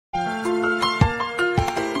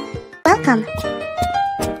Welcome.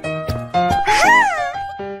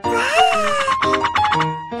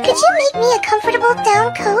 Could you make me a comfortable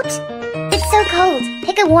down coat? It's so cold.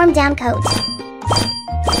 Pick a warm down coat.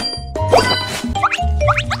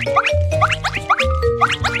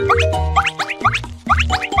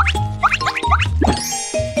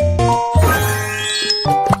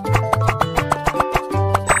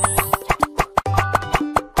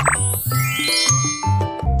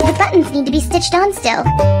 The buttons need to be stitched on still.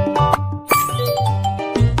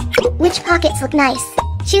 Which pockets look nice?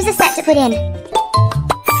 Choose a set to put in.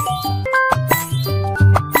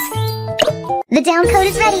 The down coat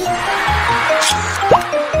is ready.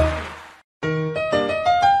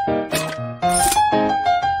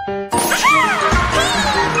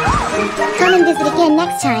 Come and visit again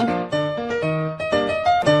next time.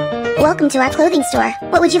 Welcome to our clothing store.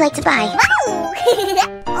 What would you like to buy?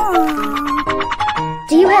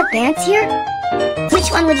 Do you have pants here? Which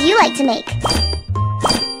one would you like to make?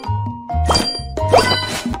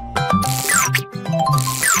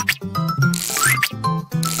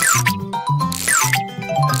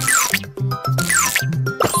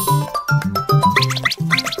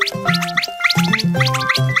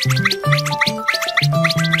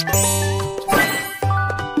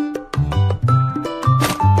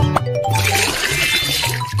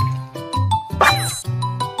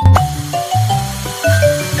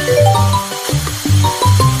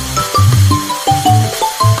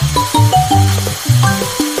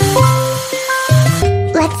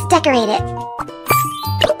 Let's decorate it.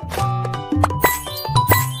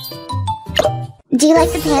 Do you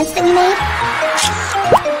like the pants that we made?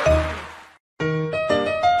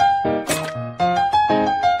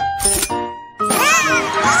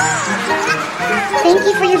 Thank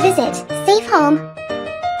you for your visit. Safe home.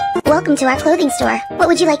 Welcome to our clothing store. What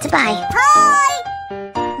would you like to buy? Hi!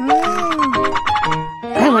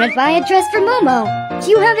 I want to buy a dress for Momo.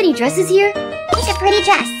 Do you have any dresses here? Pick a pretty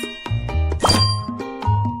dress.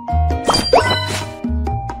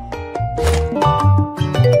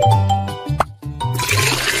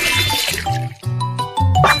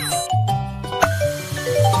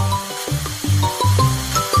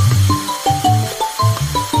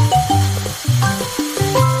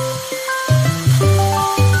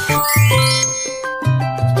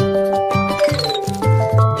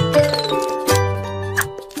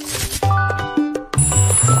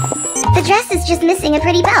 The dress is just missing a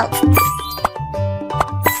pretty belt.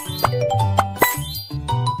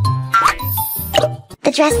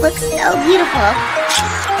 The dress looks so beautiful.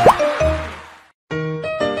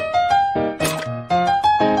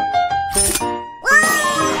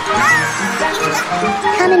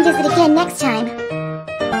 Come and visit again next time.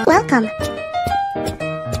 Welcome.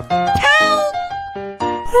 Hi!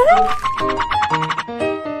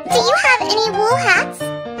 Do you have any wool hats?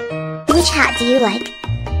 Which hat do you like?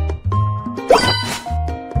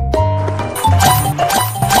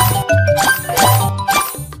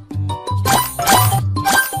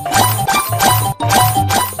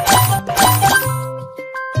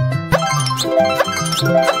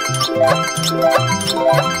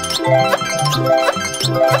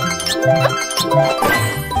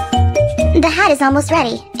 The hat is almost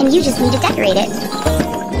ready, and you just need to decorate it.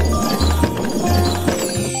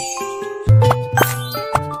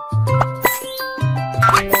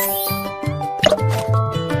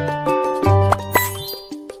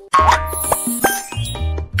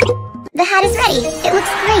 The hat is ready. It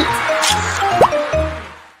looks great.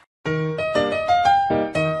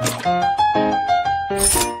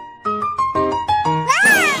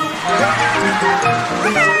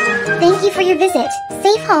 Thank you for your visit.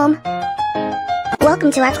 Safe home.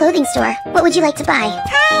 Welcome to our clothing store. What would you like to buy?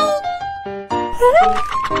 Hi!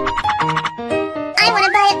 I want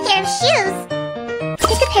to buy a pair of shoes.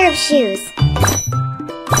 Pick a pair of shoes.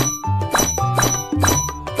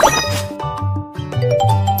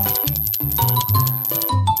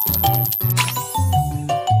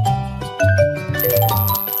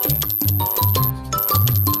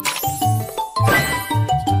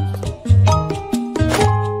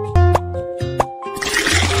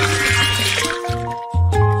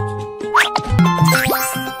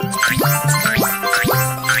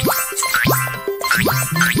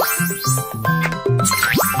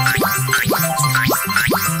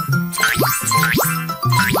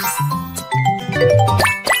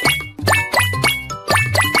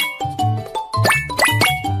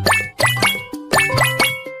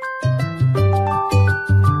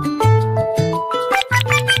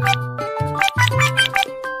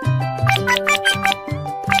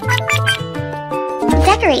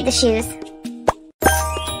 Decorate the shoes.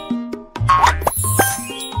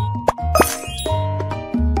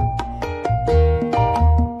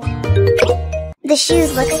 The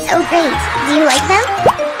shoes look so great. Do you like them?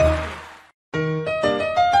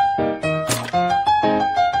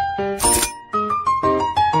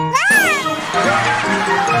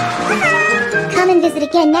 Come and visit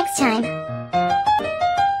again next time.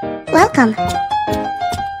 Welcome.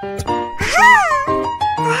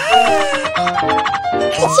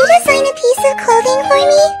 Could you design a piece of clothing for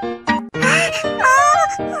me?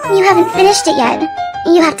 You haven't finished it yet.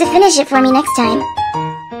 You have to finish it for me next time.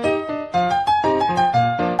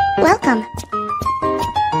 Welcome.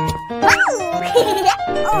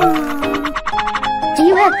 Do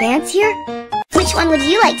you have pants here? Which one would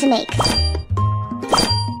you like to make?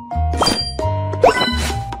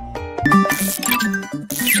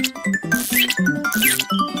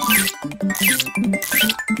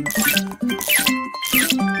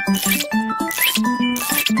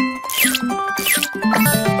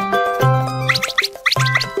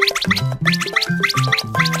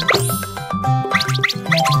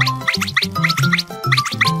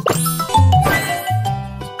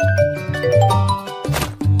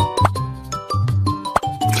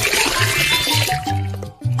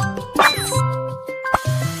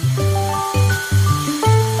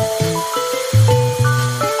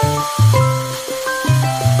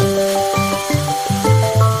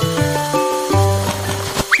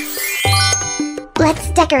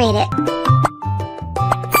 Let's decorate it.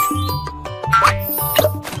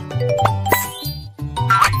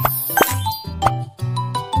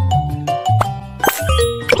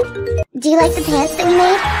 Do you like the pants that we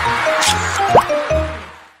made?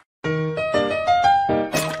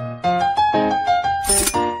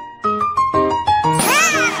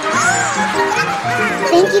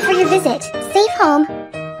 Thank you for your visit. Safe home.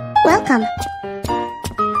 Welcome.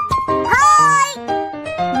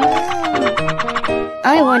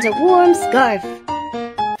 I want a warm scarf.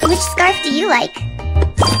 Which scarf do you like?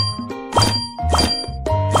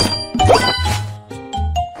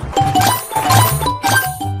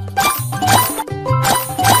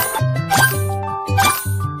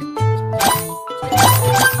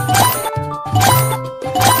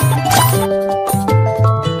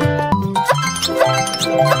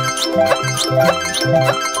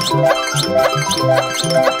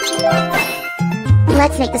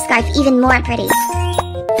 Let's make the scarf even more pretty.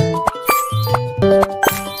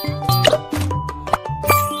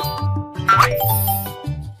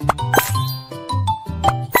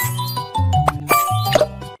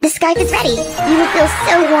 The scarf is ready. You will feel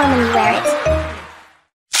so warm when you wear it.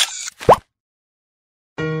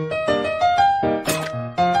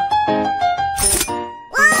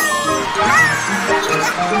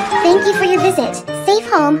 Thank you for your visit. Safe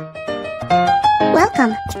home.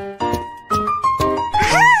 Welcome.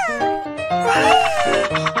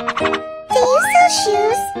 Do you sell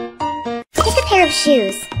shoes? Pick a pair of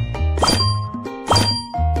shoes.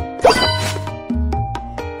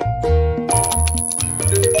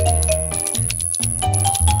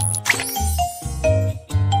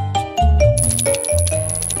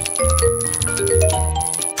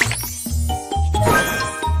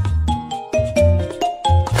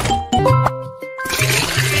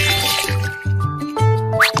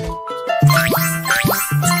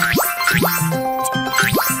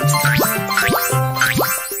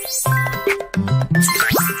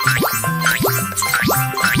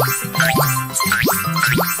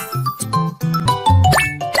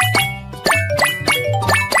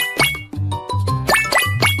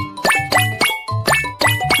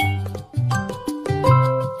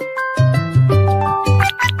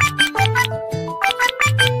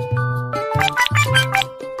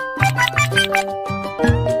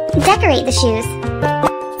 Decorate the shoes.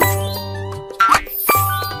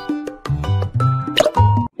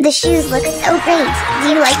 The shoes look so great. Do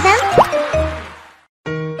you like them?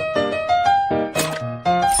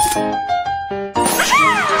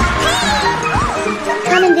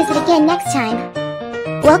 Come and visit again next time.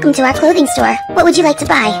 Welcome to our clothing store. What would you like to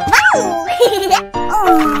buy?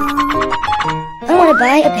 I want to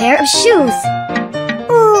buy a pair of shoes.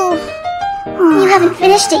 You haven't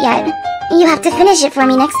finished it yet. You have to finish it for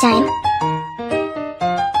me next time.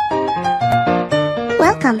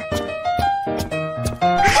 Welcome.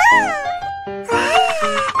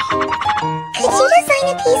 Could you design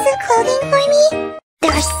a piece of clothing for me?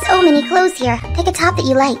 There are so many clothes here. Pick a top that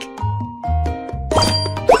you like.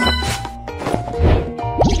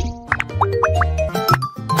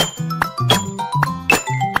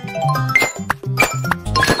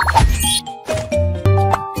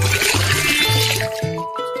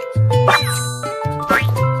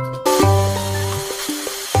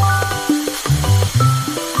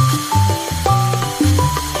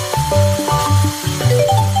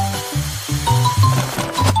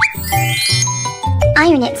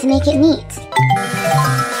 iron it to make it neat.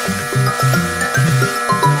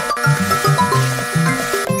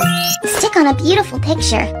 Stick on a beautiful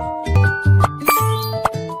picture.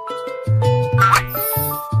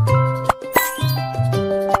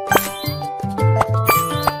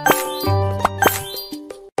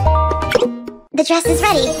 The dress is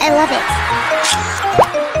ready. I love it.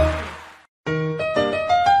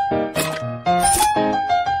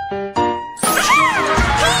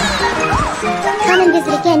 Come and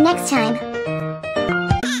visit again next time.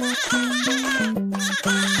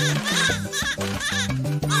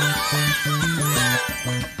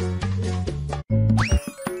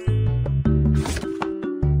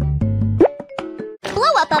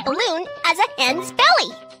 Blow up a balloon as a hen's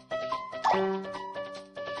belly.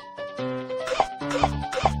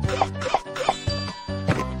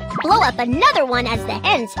 Blow up another one as the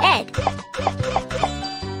hen's head.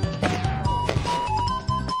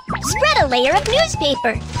 Spread a layer of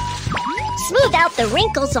newspaper. Smooth out the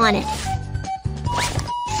wrinkles on it.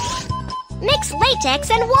 Mix latex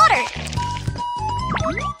and water.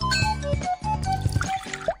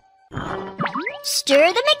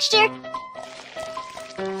 Stir the mixture.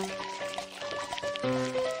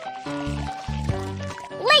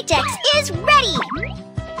 Latex is ready!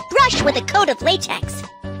 Brush with a coat of latex.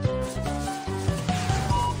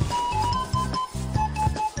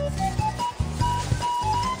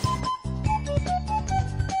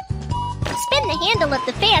 Spin the handle of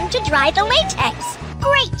the fan to dry the latex.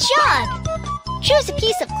 Great job! Choose a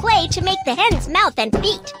piece of clay to make the hen's mouth and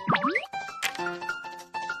feet.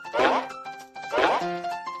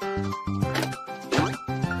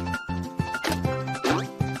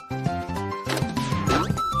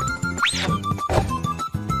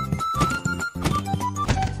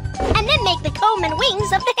 And then make the comb and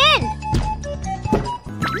wings of the hen.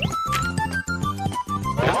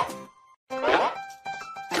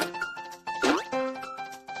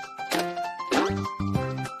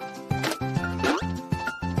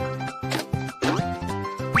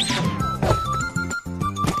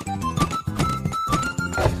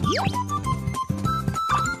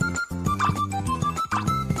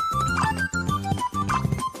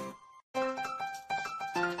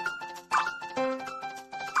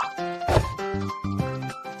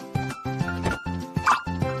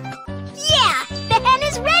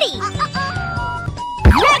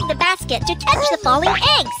 Drag the basket to catch the falling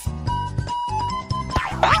eggs.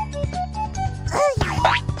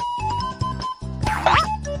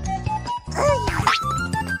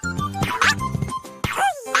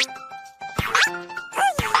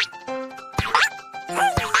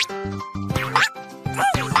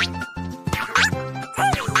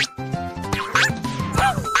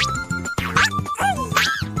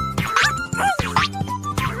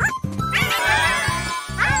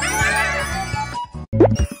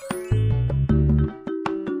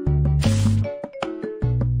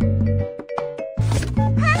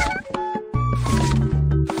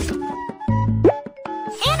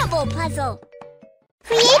 Puzzle.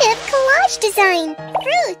 Creative collage design.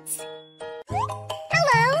 Fruits.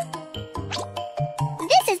 Hello.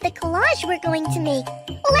 This is the collage we're going to make.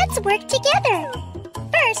 Let's work together.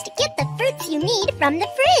 First, get the fruits you need from the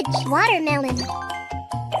fridge. Watermelon,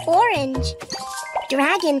 orange,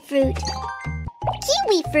 dragon fruit,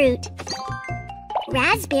 kiwi fruit,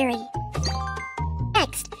 raspberry.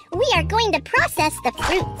 Next, we are going to process the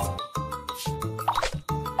fruits.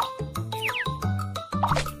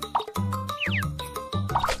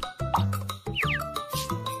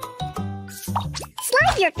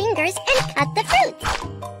 Slide your fingers and cut the fruits.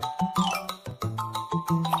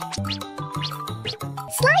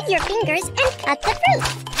 Slide your fingers and cut the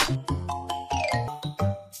fruits.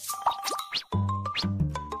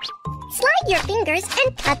 Slide your fingers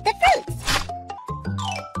and cut the fruits.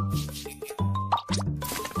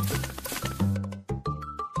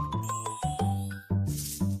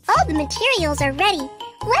 All the materials are ready.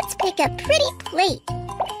 Let's pick a pretty plate.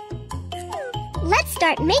 Let's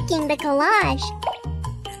start making the collage.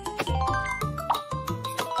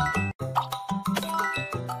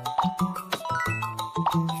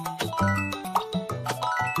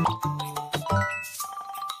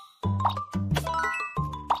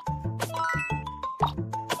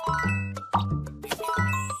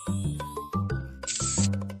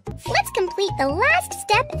 Let's complete the last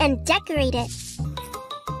step and decorate it.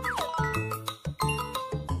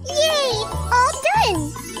 Yay! All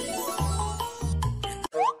done!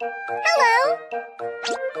 Hello!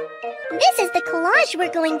 This is the collage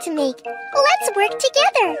we're going to make. Let's work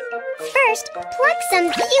together. First, pluck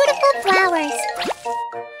some beautiful flowers.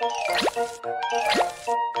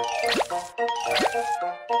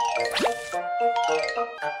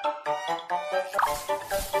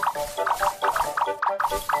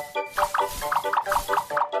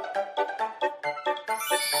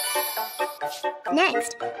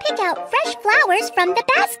 Next, pick out fresh flowers from the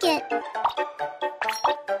basket.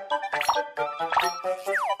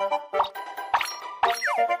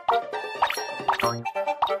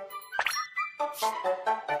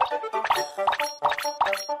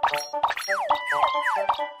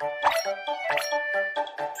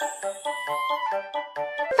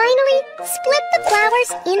 Finally, split the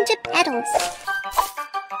flowers into petals.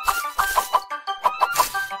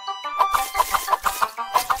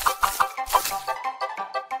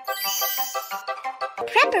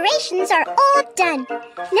 Preparations are all done.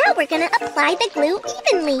 Now we're gonna apply the glue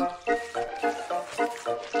evenly.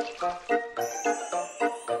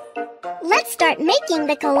 Let's start making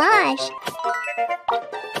the collage.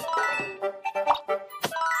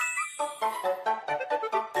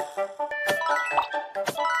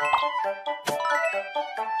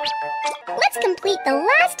 Let's complete the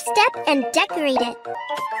last step and decorate it.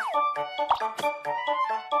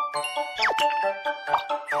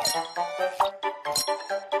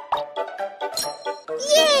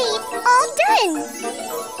 Yay! All done!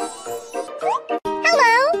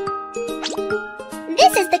 Hello!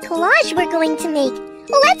 This is the collage we're going to make.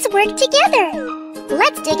 Let's work together.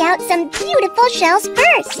 Let's dig out some beautiful shells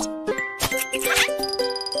first.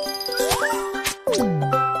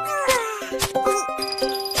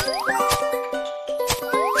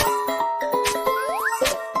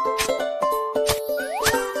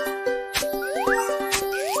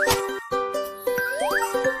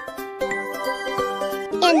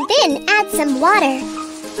 And then add some water.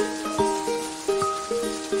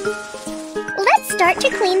 Let's start to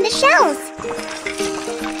clean the shells.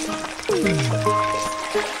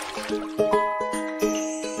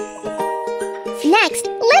 Next,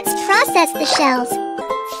 let's process the shells.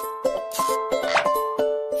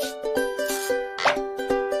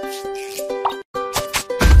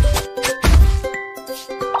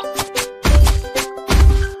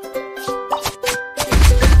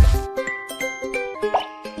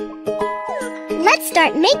 Let's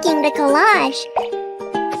start making the collage.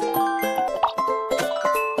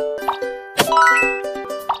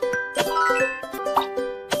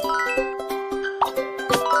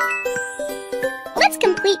 Let's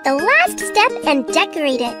complete the last step and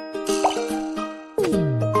decorate it.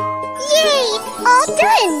 Yay! All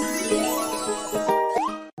done!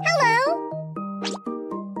 Hello!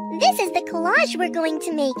 This is the collage we're going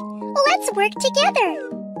to make. Let's work together.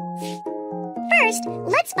 First,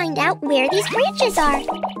 let's find out where these branches are.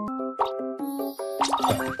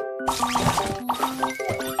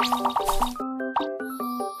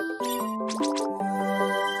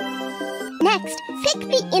 Next, pick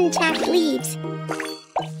the intact leaves.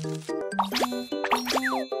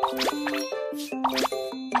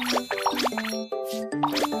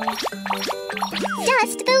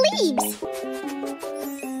 Dust the leaves.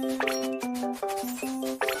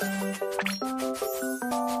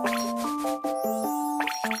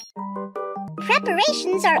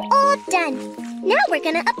 Preparations are all done. Now we're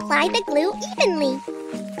gonna apply the glue evenly.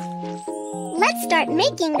 Let's start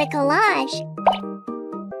making the collage.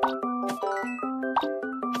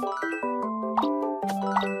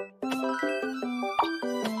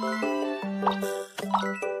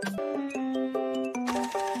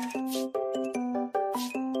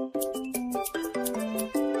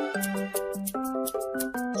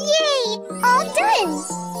 Yay! All done!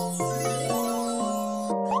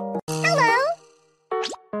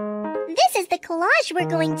 This is the collage we're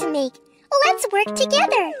going to make. Let's work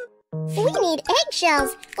together. We need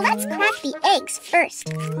eggshells. Let's crack the eggs first.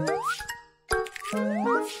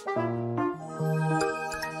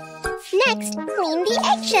 Next, clean the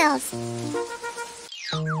eggshells.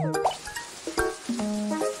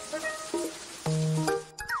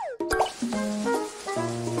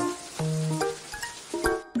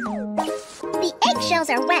 The eggshells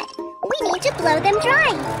are wet. We need to blow them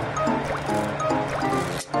dry.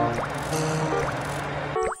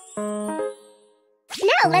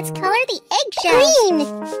 Now let's color the eggshells. Green.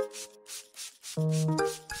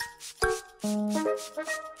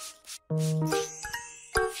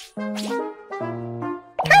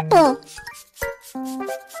 Purple.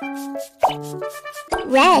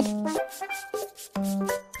 Red.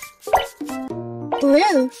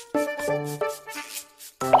 Blue.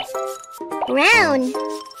 Brown.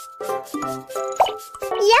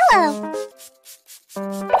 Yellow.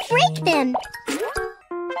 Break them.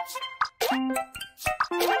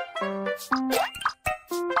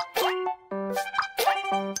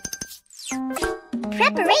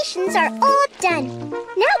 Preparations are all done.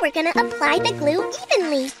 Now we're gonna apply the glue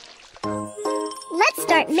evenly. Let's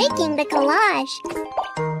start making the collage.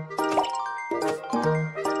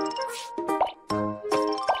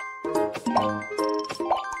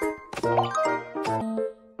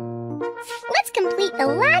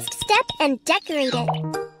 and decorate it.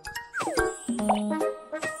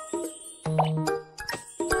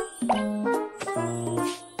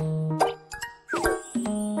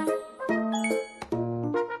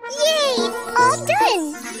 Yay! All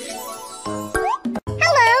done!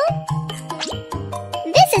 Hello!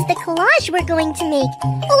 This is the collage we're going to make.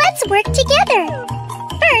 Let's work together.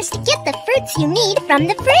 First, get the fruits you need from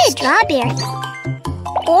the fridge. Strawberry,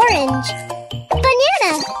 orange,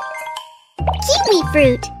 banana, kiwi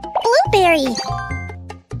fruit, blueberry.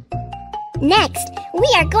 Next, we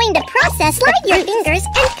are going to process. Slide your fingers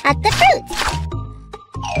and cut the fruits.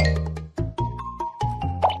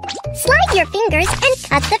 Slide your fingers and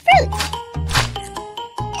cut the fruits.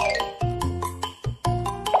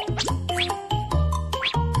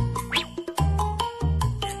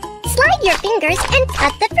 Slide your fingers and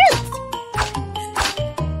cut the fruits.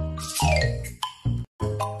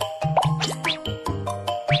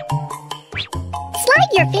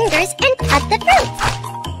 Slide your fingers and cut the fruits.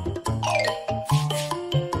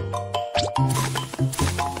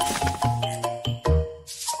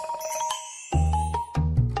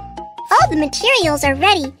 All the materials are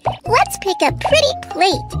ready. Let's pick a pretty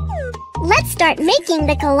plate. Let's start making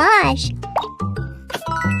the collage.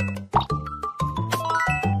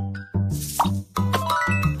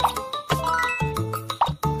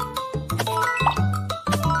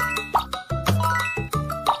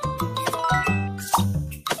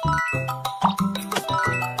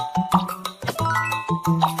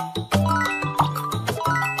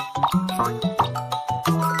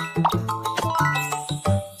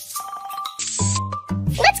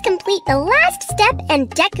 Let's complete the last step and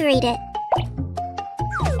decorate it.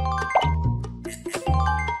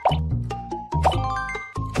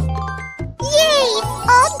 Yay!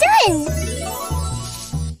 All done!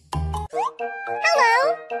 Hello!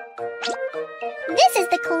 This is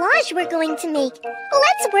the collage we're going to make.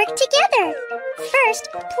 Let's work together. First,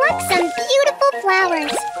 pluck some beautiful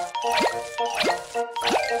flowers.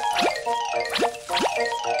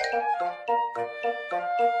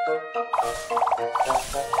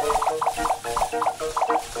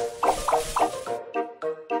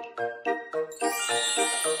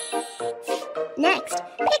 Next,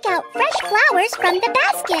 pick out fresh flowers from the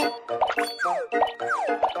basket.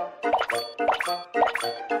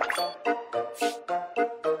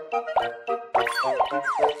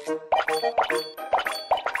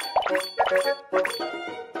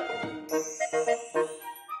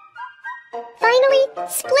 Finally,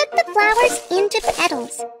 split the flowers into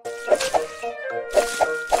petals.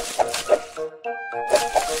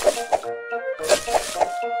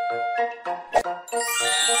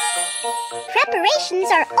 Preparations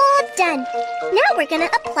are all done. Now we're gonna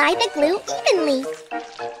apply the glue evenly.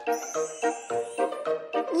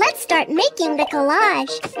 Let's start making the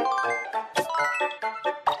collage.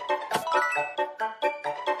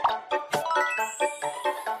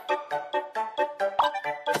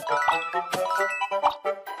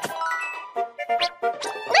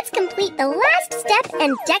 Let's complete the last step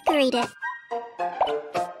and decorate it.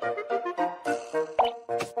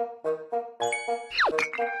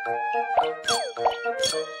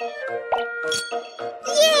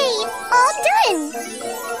 Yay! All done!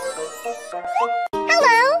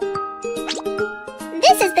 Hello!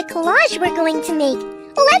 This is the collage we're going to make.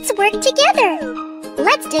 Let's work together.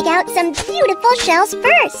 Let's dig out some beautiful shells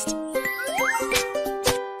first.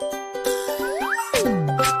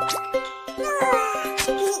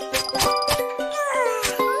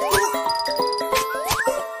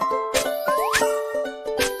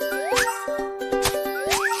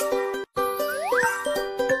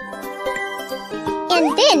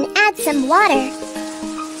 And then add some water.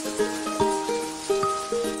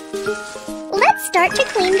 Let's start to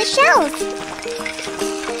clean the shells.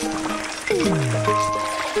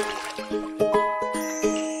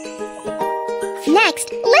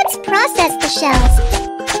 Next, let's process the shells.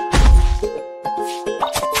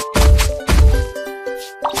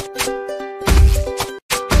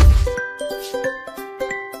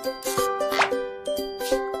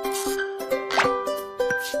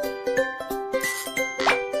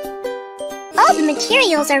 All the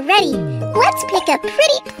materials are ready. Let's pick a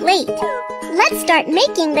pretty plate. Let's start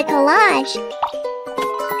making the collage.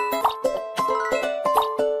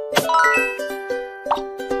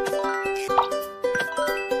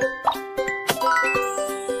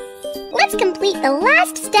 Let's complete the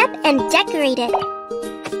last step and decorate it.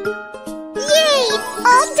 Yay!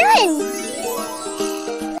 All done!